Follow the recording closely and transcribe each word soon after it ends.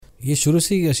ये शुरू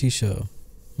से ही आशीष,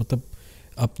 मतलब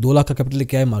आप 2 लाख का कैपिटल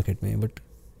लेके आए मार्केट में, बट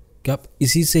क्या आप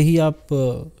इसी से ही आप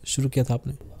शुरू किया था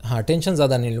आपने? हाँ, टेंशन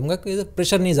ज़्यादा नहीं लूँगा,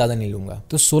 प्रेशर नहीं ज़्यादा नहीं लूँगा।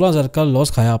 तो 16,000 का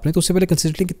लॉस खाया आपने, तो उससे पहले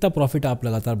कंसिस्टेंटली कितना प्रॉफिट आप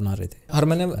लगातार बना रहे थे? हर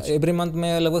महीने एवरी मंथ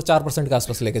में लगभग 4% के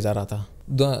आसपास लेके जा रहा था।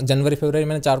 जनवरी फरवरी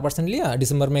मैंने 4% लिया,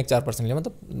 दिसंबर में एक 4% लिया,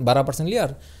 मतलब 12% लिया।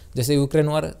 और जैसे यूक्रेन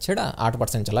वॉर छेड़ा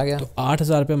 8% चला गया। तो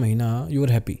 8,000 रुपये महीना, यू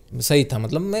आर हैप्पी? सही था,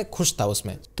 मतलब मैं खुश था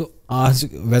उसमें। तो आज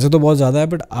वैसे तो बहुत ज़्यादा है,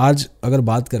 बट आज अगर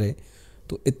बात करें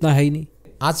तो इतना है ही नहीं।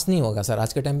 आज नहीं होगा सर,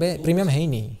 आज के टाइम पे प्रीमियम है ही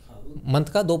नहीं। मंथ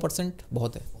का 2%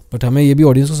 बहुत है। बट हमें ये भी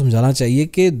ऑडियंस को समझाना चाहिए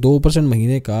कि 2%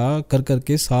 महीने का कर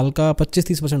करके साल का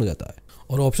 25-30% हो जाता है।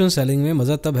 और ऑप्शन सेलिंग में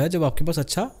मज़ा तब है जब आपके पास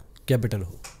अच्छा कैपिटल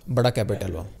हो, बड़ा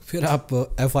कैपिटल हो, फिर आप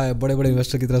FI बड़े बड़े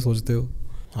इन्वेस्टर की तरह सोचते हो।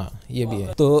 हाँ, ये भी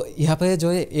है। तो यहाँ पे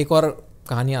जो है एक और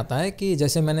कहानी आता है कि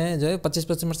जैसे मैंने जो है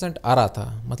 25% आ रहा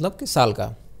था, मतलब कि साल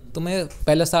का। तो मैं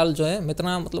पहले साल जो है मैं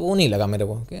इतना, मतलब वो नहीं लगा मेरे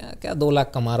को कि क्या 2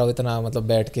 लाख कमा रहा हूँ इतना, मतलब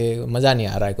बैठ के मज़ा नहीं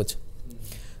आ रहा है कुछ।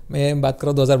 मैं बात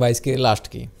करूँ 2022 के लास्ट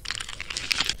की।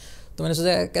 तो मैंने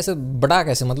सोचा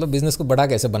कैसे मतलब बिज़नेस को बड़ा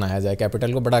कैसे बनाया जाए,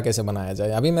 कैपिटल को बड़ा कैसे बनाया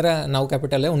जाए। अभी मेरा नाउ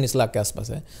कैपिटल है 19 लाख के आसपास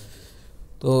है,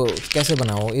 तो कैसे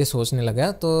बनाओ ये सोचने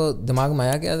लगा। तो दिमाग में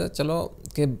आया कि चलो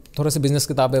कि थोड़े से बिज़नेस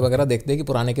किताबें वगैरह देखते कि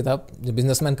पुराने किताब जो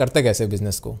बिजनेसमैन करते कैसे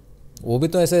बिज़नेस को, वो भी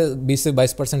तो ऐसे 20 से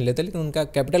 22% लेते, लेकिन उनका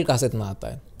कैपिटल कहाँ से इतना आता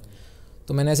है।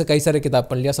 तो मैंने ऐसे कई सारे किताब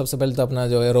पढ़ लिया। सबसे पहले तो अपना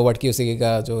जो है रॉबर्ट कियोसाकी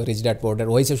का जो रिच डैड पुअर डैड,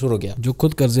 वही से शुरू किया। जो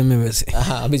खुद कर्जे में वैसे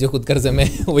हाँ, अभी जो खुद कर्जे में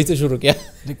वही से शुरू किया।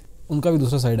 उनका भी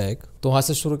दूसरा साइड है एक, तो वहाँ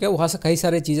से शुरू किया। वहाँ से कई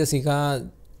सारी चीज़ें सीखा,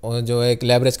 और जो एक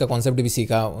लेवरेज का कॉन्सेप्ट भी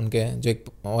सीखा उनके। जो एक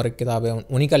और एक किताब है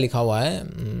उन्हीं का लिखा हुआ है,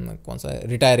 कौन सा है,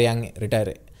 रिटायर यंग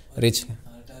रिटायर रिच,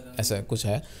 ऐसा कुछ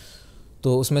है।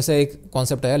 तो उसमें से एक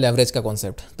कॉन्सेप्ट आया लेवरेज का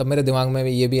कॉन्सेप्ट। तब मेरे दिमाग में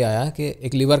ये भी आया कि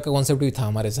एक लीवर का कॉन्सेप्ट भी था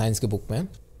हमारे साइंस की बुक में।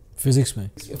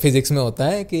 फिजिक्स में होता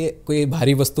है कि कोई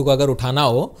भारी वस्तु को अगर उठाना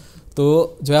हो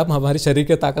तो जो है आप हमारे शरीर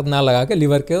की ताकत ना लगा के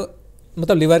लीवर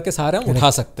के सहारे हम उठा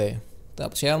सकते हैं। तो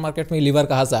अब शेयर मार्केट में लीवर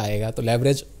कहाँ से आएगा, तो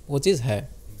लेवरेज वो चीज़ है।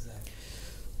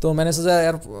 तो मैंने सोचा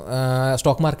यार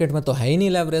स्टॉक मार्केट में तो है ही नहीं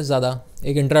लेवरेज ज़्यादा,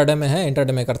 एक इंट्राडे में है,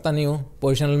 इंट्राडे में करता नहीं हूँ,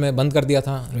 पोजिशनल में बंद कर दिया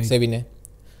था सेबी ने।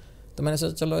 तो मैंने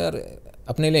सोचा चलो यार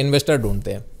अपने लिए इन्वेस्टर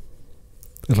ढूंढते हैं।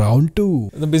 राउंड 2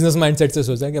 तो बिजनेस माइंडसेट से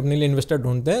सोचा कि अपने लिए इन्वेस्टर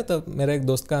ढूंढते हैं। तो मेरा एक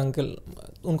दोस्त का अंकल,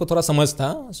 उनको थोड़ा समझ था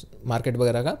मार्केट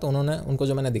वगैरह का, तो उनको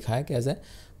जो मैंने दिखाया कि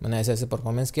मैंने ऐसे ऐसे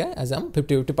परफॉर्मेंस किया है, हम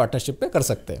 50-50 पार्टनरशिप पे कर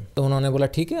सकते हैं। तो उन्होंने बोला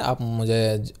ठीक है, आप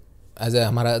मुझे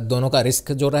हमारा दोनों का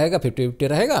रिस्क जो रहेगा 50-50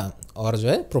 रहेगा, और जो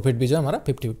है प्रॉफिट भी जो हमारा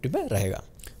 50-50 पे रहेगा।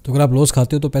 तो अगर आप लॉस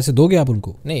खाते हो तो पैसे दोगे आप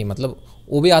उनको? नहीं, मतलब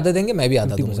वो भी आधे देंगे, मैं भी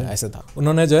आधा दूंगा, ऐसे था।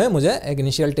 उन्होंने जो है मुझे एक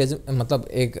इनिशियल स्टेज, मतलब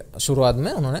एक शुरुआत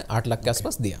में उन्होंने 8 लाख के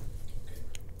आसपास दिया।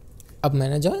 अब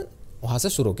मैंने जो है वहाँ से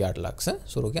शुरू किया, 8 लाख से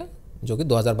शुरू किया, जो कि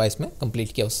 2022 में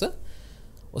कंप्लीट किया।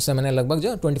 उससे मैंने लगभग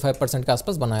जो 25% के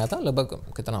आसपास बनाया था। लगभग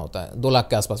कितना होता है, 2 लाख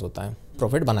के आसपास होता है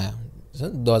प्रॉफिट बनाया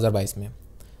 2022 में।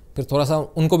 फिर थोड़ा सा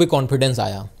उनको भी कॉन्फिडेंस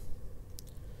आया।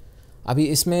 अभी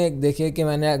इसमें देखिए कि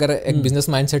मैंने अगर एक बिजनेस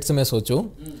माइंडसेट से मैं सोचूं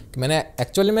कि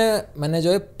मैंने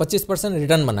जो है 25%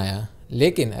 रिटर्न बनाया,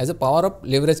 लेकिन as a power of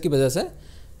leverage की वजह से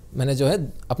मैंने जो है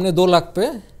अपने 2 लाख पे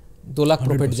 2 लाख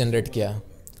प्रॉफिट जनरेट किया,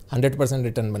 100%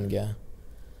 रिटर्न बन गया।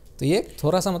 तो ये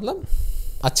थोड़ा सा मतलब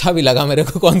अच्छा भी लगा मेरे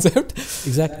को कॉन्सेप्ट।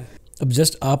 एग्जैक्टली। अब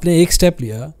जस्ट आपने एक स्टेप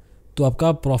लिया तो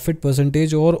आपका प्रॉफिट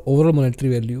परसेंटेज और ओवरऑल मॉनेटरी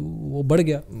वैल्यू वो बढ़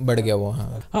गया वो।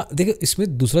 हाँ देखिए,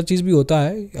 इसमें दूसरा चीज़ भी होता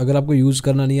है, अगर आपको यूज़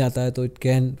करना नहीं आता है तो it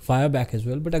can fire back as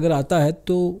well, but अगर आता है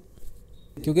तो,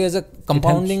 क्योंकि एज ए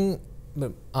कंपाउंडिंग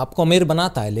आपको अमीर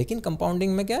बनाता है, लेकिन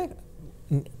कंपाउंडिंग में क्या है,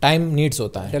 टाइम नीड्स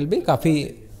होता है, भी काफ़ी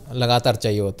लगातार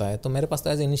चाहिए होता है। तो मेरे पास तो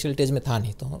एज इनिशियल स्टेज में था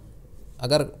नहीं, तो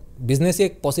अगर बिजनेस ही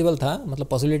एक पॉसिबल था, मतलब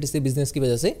पॉसिबिलिटी थी बिजनेस की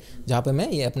वजह से, जहाँ पे मैं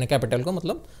ये अपने कैपिटल को,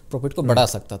 मतलब प्रॉफिट को बढ़ा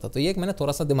सकता था। तो ये एक मैंने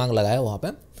थोड़ा सा दिमाग लगाया वहाँ पे।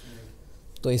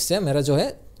 तो इससे मेरा जो है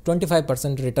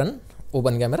 25% रिटर्न वो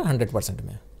बन गया मेरा 100%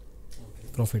 में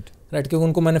प्रॉफिट, राइट। क्योंकि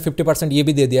उनको मैंने 50% ये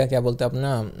भी दे दिया, क्या बोलते हैं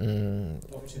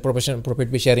अपना प्रॉफिट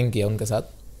भी शेयरिंग किया उनके साथ।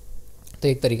 तो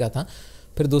एक तरीका था।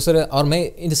 फिर दूसरे, और मैं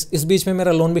इस बीच में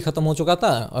मेरा लोन भी ख़त्म हो चुका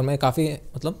था, और मैं काफ़ी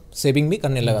मतलब सेविंग भी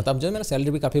करने लगा था। अब जो मेरा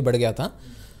सैलरी भी काफ़ी बढ़ गया था,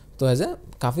 तो ऐसे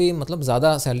काफ़ी मतलब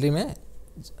ज़्यादा सैलरी में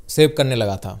सेव करने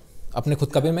लगा था, अपने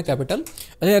खुद का भी मैं कैपिटल।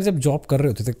 अच्छा यार, जब जॉब कर रहे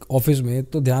होते थे ऑफिस में,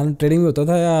 तो ध्यान ट्रेडिंग में होता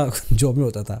था या जॉब में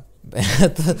होता था?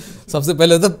 तो सबसे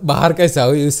पहले तो बाहर कैसे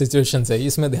आओ इस सिचुएशन से,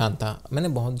 इसमें ध्यान था। मैंने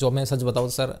बहुत जॉब में, सच बताऊँ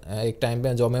सर, एक टाइम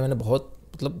पे जॉब में मैंने बहुत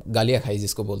मतलब गालियाँ खाई,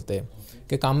 जिसको बोलते हैं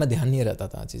कि काम में ध्यान नहीं रहता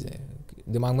था, चीज़ें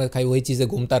दिमाग में खाई वही चीज़ें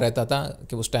घूमता रहता था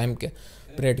कि उस टाइम के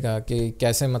पीरियड का कि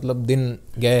कैसे मतलब दिन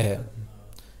गए हैं,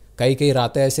 कई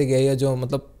रातें ऐसे गई है जो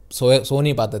मतलब सो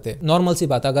नहीं पाते थे। नॉर्मल सी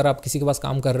बात है, अगर आप किसी के पास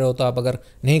काम कर रहे हो तो आप अगर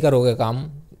नहीं करोगे काम,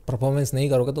 परफॉर्मेंस नहीं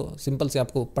करोगे तो सिंपल से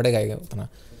आपको पड़ेगा ही उतना।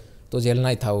 तो झेलना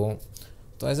ही था वो।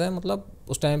 तो ऐसा है मतलब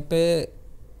उस टाइम पे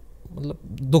मतलब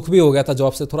दुख भी हो गया था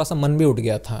जॉब से, थोड़ा सा मन भी उठ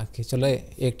गया था कि चलो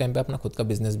एक टाइम पे अपना खुद का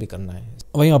बिजनेस भी करना है।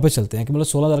 वहीं वापस चलते हैं कि मतलब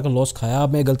 16,000 का लॉस खाया, अब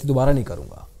मैं गलती दोबारा नहीं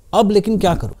करूँगा, अब लेकिन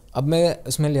क्या करूँ? अब मैं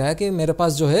इसमें लिया है कि मेरे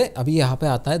पास जो है अभी यहाँ पे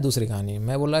आता है दूसरी कहानी।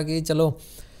 मैं बोला कि चलो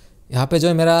यहाँ पे जो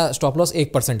है मेरा स्टॉप लॉस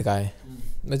 1% का है,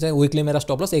 वैसे वीकली मेरा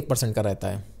स्टॉप लॉस 1% का रहता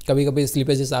है। कभी कभी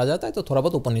स्लीपेजेस आ जाता है तो थोड़ा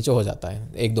बहुत ऊपर नीचे हो जाता है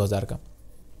 1-2 हज़ार का।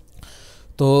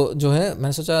 तो जो है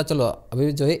मैंने सोचा चलो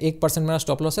अभी जो है 1% मेरा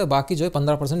स्टॉप लॉस है, बाकी जो है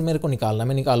 15% मेरे को निकालना है।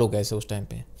 मैं निकालूँ कैसे उस टाइम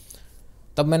पे?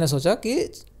 तब मैंने सोचा कि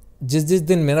जिस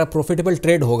दिन मेरा प्रॉफिटेबल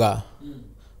ट्रेड होगा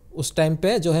उस टाइम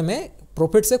पे जो है मैं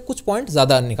प्रॉफिट से कुछ पॉइंट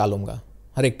ज़्यादा निकालूंगा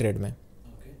हर एक ट्रेड में।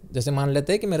 जैसे मान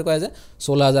लेते हैं कि मेरे को ऐसे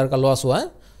 16,000 का लॉस हुआ है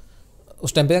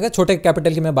उस टाइम पे, अगर छोटे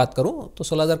कैपिटल की मैं बात करूँ तो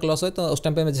 16,000 का लॉस है तो उस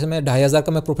टाइम पे जैसे मैं 2,500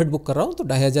 का मैं प्रॉफिट बुक कर रहा हूँ तो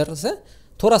 2,500 से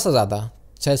थोड़ा सा ज़्यादा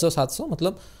 600-700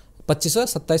 मतलब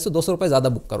 2,500-2,700 200 रुपये ज़्यादा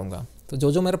बुक करूँगा। तो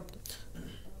जो मेरा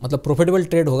मतलब प्रॉफिटेबल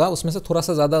ट्रेड होगा उसमें से थोड़ा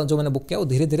सा ज़्यादा जो मैंने बुक किया वो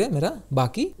धीरे धीरे मेरा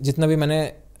बाकी जितना भी मैंने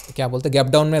क्या बोलते हैं गैप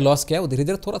डाउन में लॉस किया वो धीरे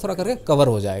धीरे थोड़ा थोड़ा करके कवर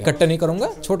हो जाएगा। इकट्ठा नहीं करूँगा,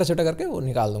 छोटा छोटा करके वो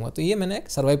निकाल दूंगा। तो ये मैंने एक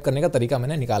सर्वाइव करने का तरीका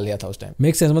मैंने निकाल लिया था उस टाइम।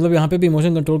 मेक सेंस, मतलब यहाँ पे भी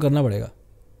इमोशन कंट्रोल करना पड़ेगा।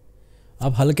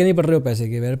 आप हल्के नहीं पड़ रहे हो पैसे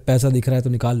के, मेरा पैसा दिख रहा है तो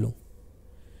निकाल लूँ।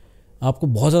 आपको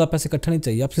बहुत ज़्यादा पैसे इकट्ठा नहीं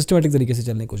चाहिए, आप सिस्टमेटिक तरीके से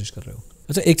चलने की कोशिश कर रहे हो।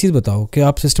 अच्छा एक चीज़ बताओ कि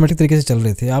आप सिस्टमेटिक तरीके से चल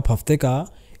रहे थे, आप हफ्ते का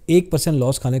 1%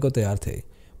 लॉस खाने को तैयार थे,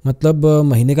 मतलब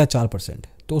महीने का 4%,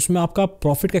 तो उसमें आपका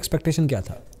प्रॉफिट का एक्सपेक्टेशन क्या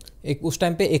था? एक उस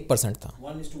टाइम पे 1% था,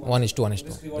 1:1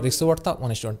 रिस्क रिवॉर्ड था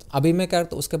 1:1। अभी मैं क्या,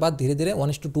 तो उसके बाद धीरे धीरे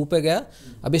 1:2 पे गया।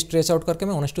 अभी स्ट्रेच आउट करके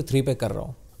मैं 1:3 पे कर रहा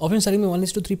हूँ। ऑप्शन सेलिंग में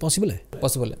 1:3 पॉसिबल है?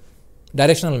 पॉसिबल है,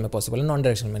 डायरेक्शनल में पॉसिबल है, नॉन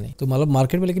डायरेक्शनल में नहीं। तो मतलब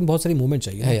मार्केट में लेकिन बहुत सारी मूवमेंट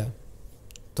चाहिए है यार,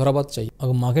 थोड़ा बहुत चाहिए।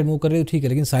 अगर मार्केट मूव कर रही है तो ठीक है,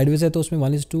 लेकिन साइडवेज है तो उसमें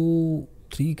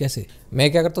 1:3 कैसे?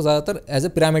 मैं क्या करता हूँ ज़्यादातर as a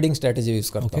pyramiding strategy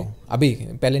use करता हूँ। अभी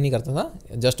पहले नहीं करता था,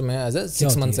 जस्ट मैं एज ए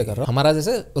 6 मंथ से कर रहा हूँ। हमारा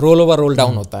जैसे रोल ओवर रोल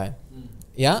डाउन होता है,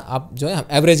 या आप जो है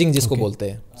एवरेजिंग जिसको बोलते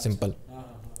हैं सिंपल।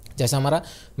 जैसे हमारा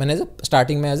मैंने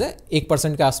स्टार्टिंग में एज ए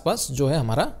 1% के आसपास जो है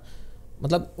हमारा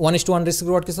मतलब 1:1 रिस्क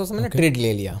रिवॉर्ड के हिसाब से मैंने ट्रेड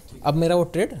ले लिया। अब मेरा वो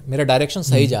ट्रेड मेरा डायरेक्शन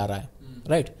सही जा रहा है,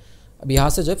 राइट। अब यहाँ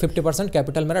से जो है 50%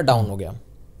 कैपिटल मेरा डाउन हो गया,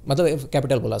 मतलब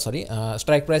कैपिटल बोला सॉरी,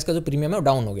 स्ट्राइक प्राइस का जो प्रीमियम है वो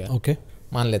डाउन हो गया। ओके,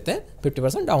 मान लेते हैं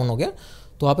 50% डाउन हो गया।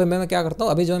 तो वहाँ पे मैं क्या करता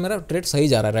हूँ, अभी जो है मेरा ट्रेड सही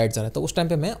जा रहा है, राइट जा रहा है, तो उस टाइम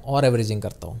पे मैं और एवरेजिंग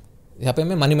करता हूँ। यहाँ पे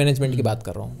मैं मनी मैनेजमेंट की बात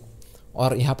कर रहा हूँ।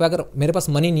 और यहाँ पे अगर मेरे पास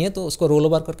मनी नहीं है तो उसको रोल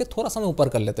ओवर करके थोड़ा सा मैं ऊपर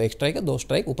कर लेता हूँ, 1 स्ट्राइक या 2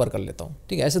 स्ट्राइक ऊपर कर लेता हूँ,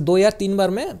 ठीक है। ऐसे 2 या 3 बार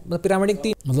में पिरामिडिक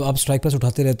 3, मतलब आप स्ट्राइक प्राइस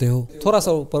उठाते रहते हो, थोड़ा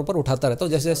सा ऊपर ऊपर उठाता रहता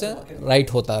हूँ, जैसे जैसे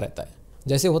राइट होता रहता है,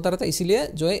 जैसे होता रहता है। इसीलिए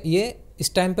जो है ये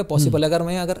इस टाइम पे पॉसिबल है। अगर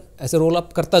मैं अगर ऐसे रोल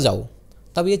अप करता जाऊँ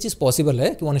तब ये चीज़ पॉसिबल है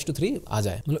कि 1:3 आ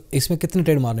जाए। मतलब इसमें कितने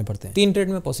ट्रेड मारने पड़ते हैं? 3 ट्रेड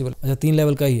में पॉसिबल। अच्छा 3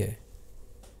 लेवल का ही है,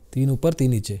 3 ऊपर 3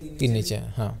 नीचे? 3 नीचे,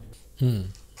 हाँ।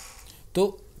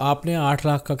 तो आपने 8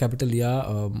 लाख का कैपिटल लिया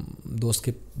दोस्त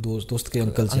के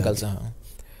अंकल से, हाँ,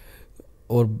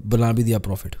 और बना भी दिया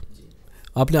प्रॉफिट।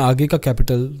 आपने आगे का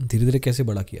कैपिटल धीरे धीरे कैसे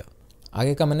बड़ा किया?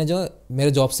 आगे का मैंने जो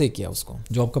मेरे जॉब से ही किया, उसको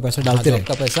जॉब का पैसा डालते रहे? जॉब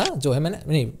का पैसा जो है मैंने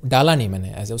नहीं डाला, नहीं मैंने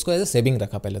ऐसे उसको एज ए सेविंग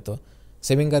रखा। पहले तो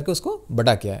सेविंग करके उसको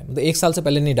बड़ा किया है। मतलब 1 साल से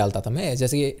पहले नहीं डालता था मैं,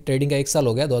 जैसे कि ट्रेडिंग का 1 साल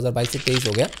हो गया, 2022 से 23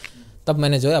 हो गया, तब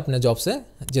मैंने जो है अपने जॉब से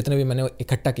जितने भी मैंने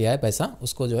इकट्ठा किया है पैसा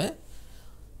उसको जो है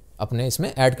अपने इसमें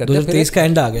ऐड कर दिया। 2023 का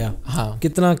एंड आ गया, हाँ।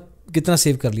 कितना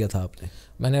सेव कर लिया था आपने?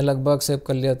 मैंने लगभग सेव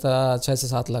कर लिया था 6 से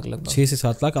 7 लाख, लगभग 6 से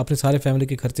 7 लाख। आपने सारे फैमिली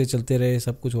के खर्चे चलते रहे,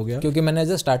 सब कुछ हो गया? क्योंकि मैंने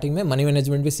जो स्टार्टिंग में मनी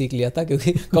मैनेजमेंट भी सीख लिया था,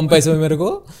 क्योंकि कम पैसे में मेरे को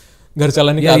घर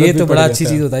चलाने की आदत ये तो भी बड़ा पड़ अच्छी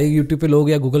गया चीज़ होता है। यूट्यूब पे लोग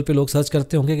या गूगल पे लोग सर्च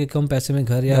करते होंगे कि कम पैसे में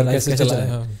घर या लाइफ कैसे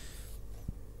चलाएं।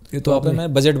 ये तो वहाँ पे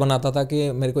मैं बजट बनाता था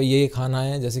कि मेरे को ये खाना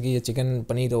है, जैसे कि ये चिकन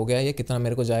पनीर हो गया, ये कितना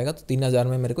मेरे को जाएगा, तो 3,000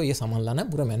 में मेरे को ये सामान लाना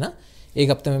है पूरा महीना। 1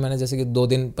 हफ्ते में मैंने जैसे कि 2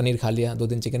 दिन पनीर खा लिया, 2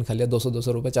 दिन चिकन खा लिया,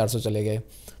 200 रुपये 400 चले गए।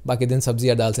 बाकी दिन सब्जी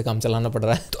या दाल से काम चलाना पड़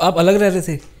रहा है। तो आप अलग रह रहे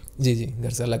थे? जी, घर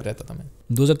से अलग रहता था मैं।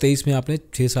 2023 में आपने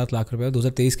 6-7 लाख रुपये,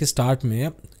 2023 के स्टार्ट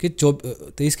में कि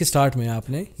 23 के स्टार्ट में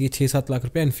आपने ये 6-7 लाख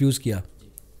रुपये इन्फ्यूज़ किया,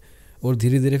 और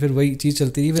धीरे धीरे फिर वही चीज़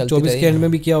चलती रही। फिर 24 के एंड में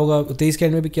भी किया होगा, 23 के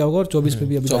एंड में भी किया होगा, और 24 में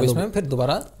भी। अभी 24 में फिर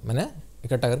दोबारा मैंने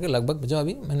इकट्ठा करके लगभग जो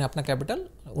अभी मैंने अपना कैपिटल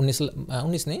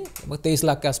 19 नहीं 23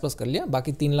 लाख के आसपास कर लिया।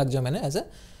 बाकी 3 लाख जो मैंने एज ए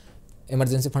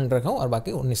इमरजेंसी फंड रखा हूँ, और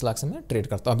बाकी 19 लाख से मैं ट्रेड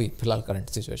करता हूँ अभी फिलहाल करंट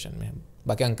सिचुएशन में।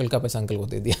 बाकी अंकल का पैसा अंकल को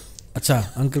दे दिया। अच्छा,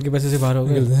 अंकल के पैसे से बाहर हो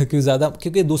गए?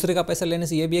 क्योंकि दूसरे का पैसा लेने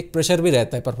से ये भी एक प्रेशर भी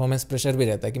रहता है, परफॉर्मेंस प्रेशर भी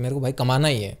रहता है कि मेरे को भाई कमाना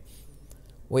ही है।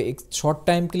 वो एक शॉर्ट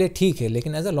टाइम के लिए ठीक है,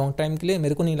 लेकिन एज अ लॉन्ग टाइम के लिए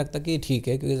मेरे को नहीं लगता कि ठीक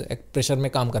है, क्योंकि एक प्रेशर में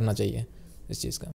काम करना चाहिए इस चीज़ का।